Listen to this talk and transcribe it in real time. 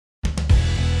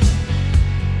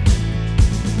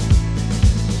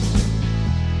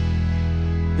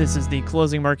This is the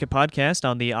Closing Market Podcast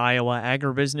on the Iowa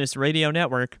Agribusiness Radio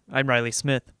Network. I'm Riley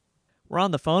Smith. We're on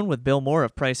the phone with Bill Moore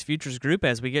of Price Futures Group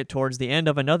as we get towards the end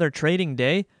of another trading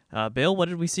day. Bill, what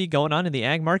did we see going on in the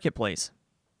ag marketplace?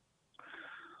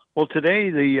 Well,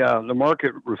 today the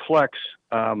market reflects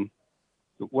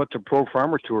what the Pro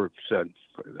Farmer Tour said.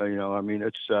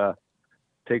 It's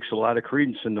takes a lot of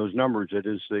credence in those numbers. It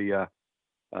is the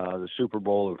Super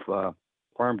Bowl of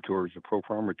farm tours, the Pro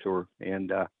Farmer Tour,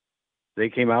 and they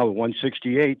came out with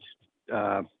 168.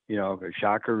 A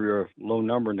shocker, low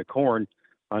number in the corn,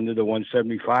 under the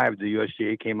 175 the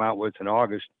USDA came out with in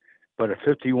August, but a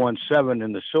 51.7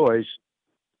 in the soys,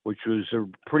 which was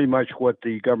pretty much what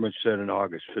the government said in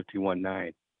August,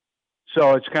 51.9.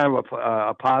 So it's kind of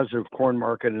a positive corn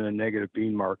market and a negative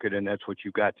bean market, and that's what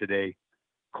you've got today.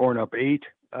 Corn up 8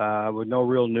 with no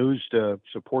real news to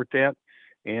support that,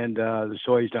 and the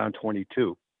soy's down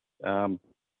 22.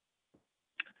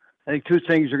 I think two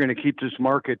things are going to keep this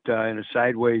market in a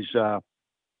sideways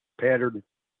pattern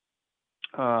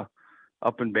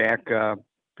up and back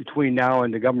between now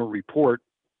and the government report,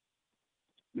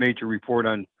 major report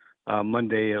on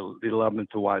Monday, the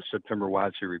 11th, the September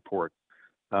WASDE report.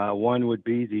 One would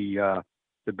be the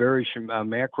bearish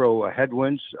macro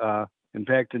headwinds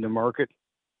impacting the market.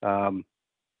 The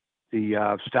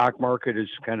stock market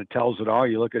kind of tells it all.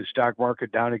 You look at the stock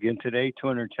market down again today,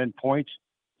 210 points,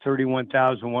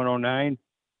 31,109.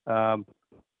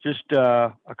 Just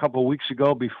a couple of weeks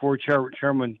ago, before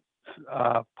Chairman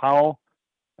Powell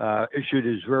issued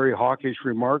his very hawkish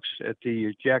remarks at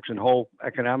the Jackson Hole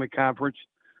Economic Conference,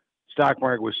 stock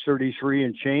market was 33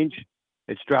 and change.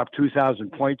 It's dropped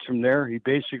 2,000 points from there. He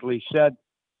basically said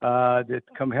that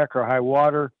come heck or high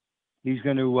water, he's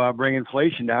going to bring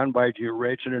inflation down by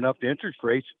ratcheting up the interest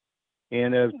rates.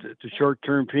 And if the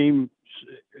short-term pain,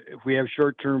 if we have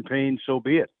short-term pain, so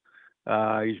be it.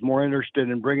 He's more interested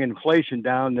in bringing inflation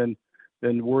down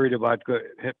than worried about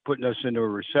putting us into a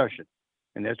recession.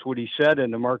 And that's what he said,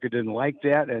 and the market didn't like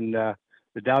that. And the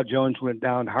Dow Jones went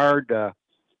down hard.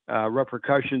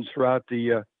 Repercussions throughout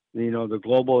the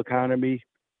global economy,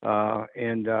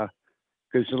 and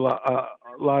because a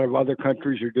lot of other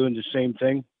countries are doing the same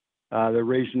thing. They're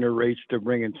raising their rates to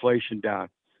bring inflation down,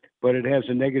 but it has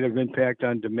a negative impact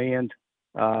on demand,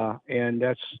 and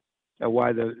that's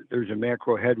why there's a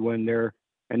macro headwind there.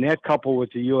 And that, coupled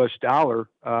with the U.S. dollar,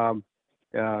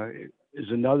 is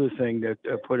another thing that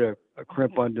put a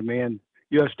crimp on demand.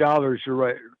 U.S. dollars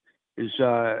is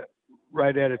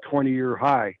right at a 20-year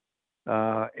high,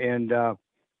 and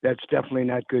that's definitely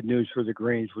not good news for the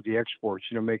grains with the exports,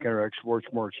 making our exports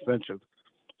more expensive.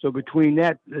 So between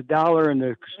that, the dollar and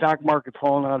the stock market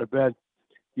falling out of bed,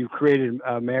 you've created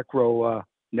macro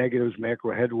negatives,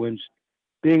 macro headwinds,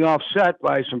 being offset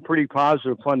by some pretty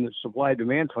positive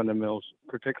supply-demand fundamentals,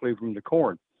 particularly from the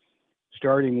corn.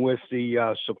 Starting with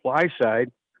the supply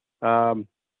side,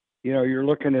 you're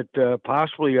looking at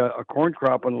possibly a corn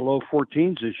crop in the low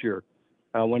 14s this year,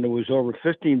 when it was over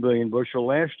 15 billion bushel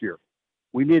last year.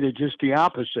 We needed just the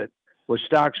opposite, with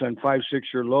stocks on 5-6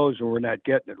 year lows, and we're not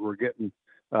getting it. We're getting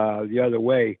the other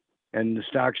way, and the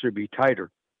stocks would be tighter,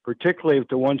 particularly if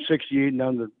the 168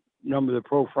 number the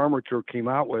Pro Farmer Tour came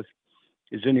out with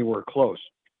is anywhere close.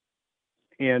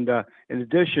 And in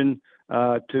addition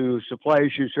to supply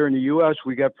issues here in the U.S.,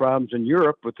 we got problems in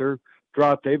Europe with their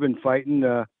drought. They've been fighting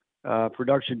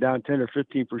production down 10 or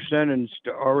 15%, and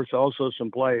also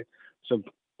supply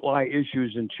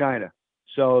issues in China.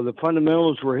 So the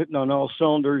fundamentals were hitting on all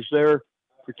cylinders there,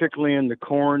 particularly in the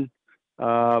corn.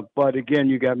 But again,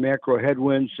 you got macro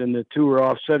headwinds, and the two are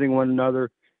offsetting one another.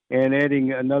 And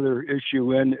adding another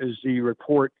issue in is the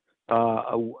report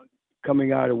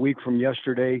coming out a week from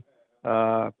yesterday,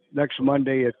 next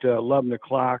Monday at 11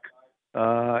 o'clock.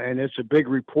 And it's a big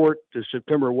report, the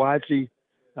September WASDE,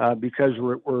 because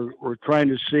we're trying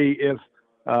to see if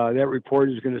that report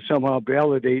is going to somehow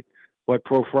validate what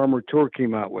Pro Farmer Tour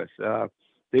came out with.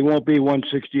 They won't be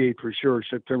 168 for sure,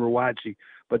 September WASDE,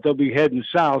 but they'll be heading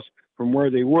south from where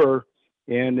they were.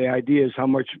 And the idea is how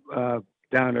much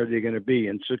down are they going to be?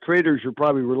 And so traders are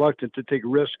probably reluctant to take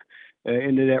risk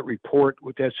into that report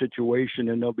with that situation,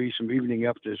 and there'll be some evening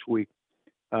up this week,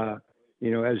 as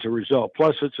a result.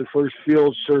 Plus, it's the first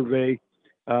field survey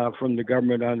from the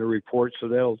government on the report, so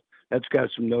that's got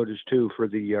some notice too for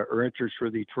the or interest for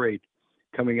the trade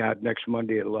coming out next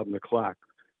Monday at 11 o'clock.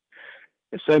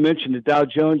 As I mentioned, the Dow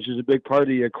Jones is a big part of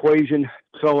the equation.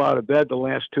 Fell out of bed the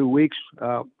last 2 weeks.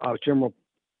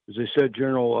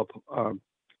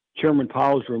 Chairman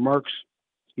Powell's remarks,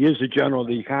 he is the general of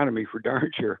the economy for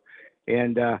darn sure.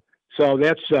 And so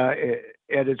that's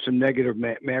added some negative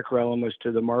macro elements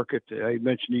to the market. I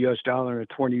mentioned the U.S. dollar at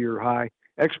a 20-year high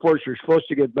Exports are supposed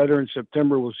to get better in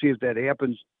September. We'll see if that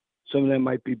happens. Some of them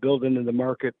might be built into the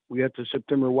market. We got the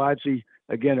September WASDE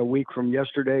again a week from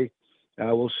yesterday.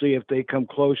 We'll see if they come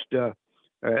close to,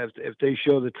 if they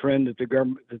show the trend that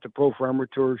the Pro Farmer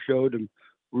Tour showed in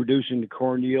reducing the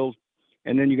corn yield.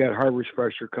 And then you got harvest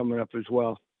pressure coming up as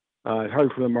well. It's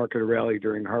hard for the market to rally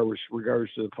during harvest,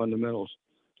 regardless of the fundamentals.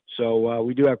 So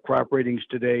we do have crop ratings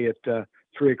today at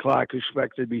 3 o'clock,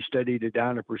 expected to be steady to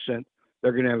down 1%.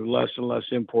 They're going to have less and less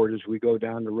import as we go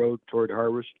down the road toward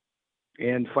harvest.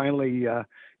 And finally,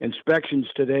 inspections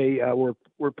today,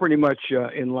 we're pretty much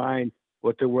in line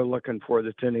what they were looking for,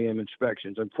 the 10 a.m.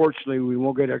 inspections. Unfortunately, we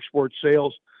won't get export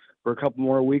sales for a couple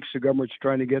more weeks. The government's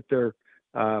trying to get their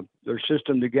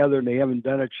system together, and they haven't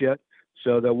done it yet.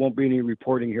 So there won't be any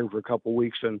reporting here for a couple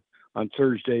weeks, and on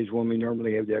Thursdays when we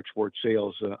normally have the export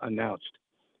sales announced.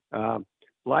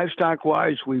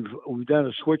 Livestock-wise, we've done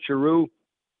a switcheroo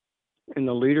in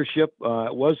the leadership.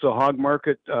 It was the hog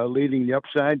market leading the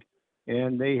upside,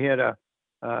 and they had a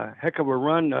heck of a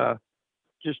run.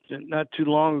 Just not too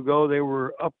long ago, they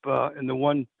were up in the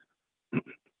one.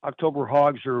 October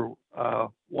hogs are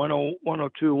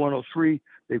 102, 103.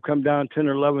 They've come down $10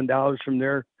 or $11 from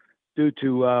there due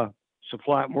to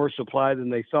more supply than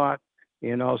they thought,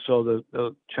 and also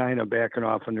the China backing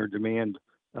off on their demand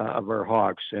of our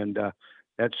hogs. And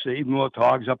that's even with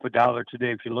hogs up $1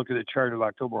 today. If you look at the chart of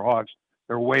October hogs,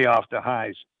 they're way off the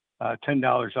highs,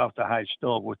 $10 off the highs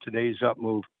still with today's up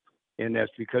move, and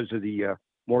that's because of the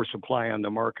more supply on the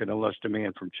market and less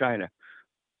demand from China.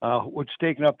 What's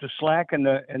taking up the slack in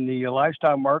the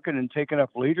livestock market and taking up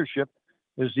leadership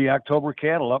is the October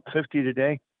cattle, up 50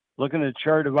 today. Looking at the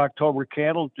chart of October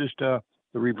cattle, just the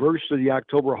reverse of the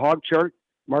October hog chart.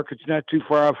 Market's not too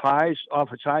far off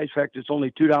its highs. In fact, it's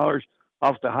only $2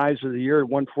 off the highs of the year at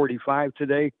 145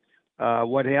 today.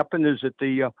 What happened is that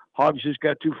the hogs just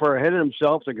got too far ahead of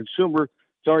themselves. The consumer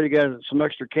has already got some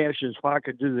extra cash in his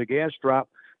pocket due to the gas drop,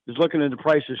 is looking at the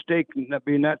price of steak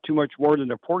being not too much more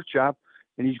than a pork chop,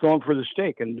 and he's going for the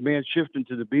steak, and demand shifting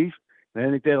to the beef, and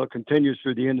I think that'll continue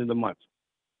through the end of the month.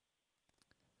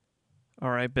 All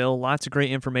right, Bill, lots of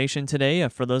great information today.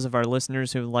 For those of our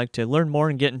listeners who would like to learn more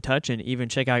and get in touch and even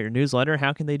check out your newsletter,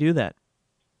 how can they do that?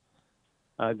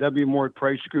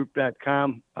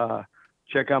 WMORPriceGroup.com.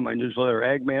 Check out my newsletter,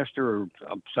 Agmaster, or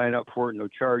sign up for it, no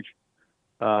charge.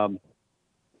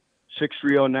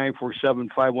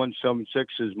 630-947-5176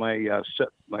 is my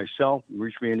cell. You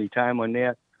reach me anytime on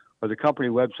that. Or the company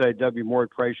website,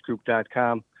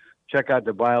 WMORPriceGroup.com. Check out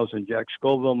the bios and Jack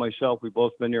Scoville and myself. We've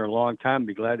both been here a long time.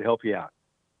 Be glad to help you out.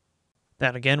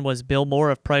 That again was Bill Moore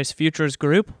of Price Futures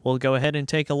Group. We'll go ahead and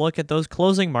take a look at those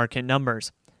closing market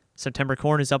numbers. September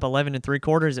corn is up 11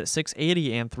 3/4 at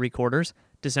 680 3/4.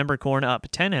 December corn up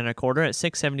 10 1/4 at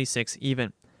 676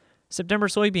 even. September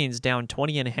soybeans down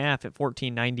 20 1/2 at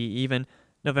 1490 even.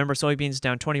 November soybeans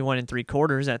down 21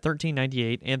 3/4 at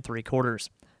 1398 3/4.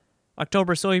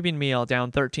 October soybean meal down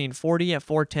 1340 at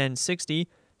 410.60.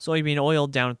 Soybean oil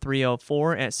down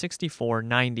 304 at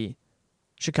 64.90.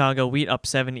 Chicago wheat up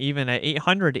 7 even at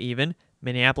 800 even.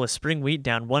 Minneapolis spring wheat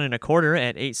down 1 1/4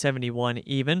 at 871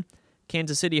 even.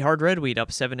 Kansas City hard red wheat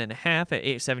up 7 1/2 at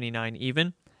 879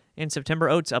 even. And September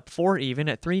oats up 4 even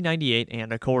at 398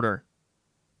 1/4.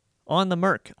 On the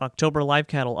Merc, October live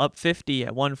cattle up 50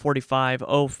 at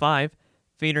 145.05.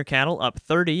 Feeder cattle up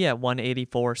 30 at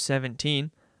 184.17.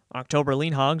 October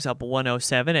lean hogs up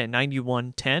 107 at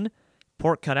 91.10.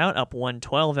 Pork cutout up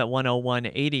 112 at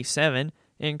 101.87,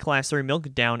 and Class 3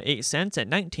 milk down 8 cents at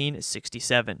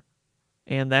 19.67.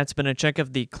 And that's been a check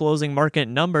of the closing market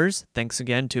numbers. Thanks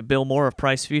again to Bill Moore of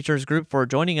Price Futures Group for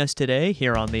joining us today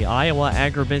here on the Iowa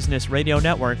Agribusiness Radio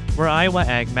Network, where Iowa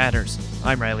Ag matters.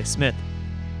 I'm Riley Smith.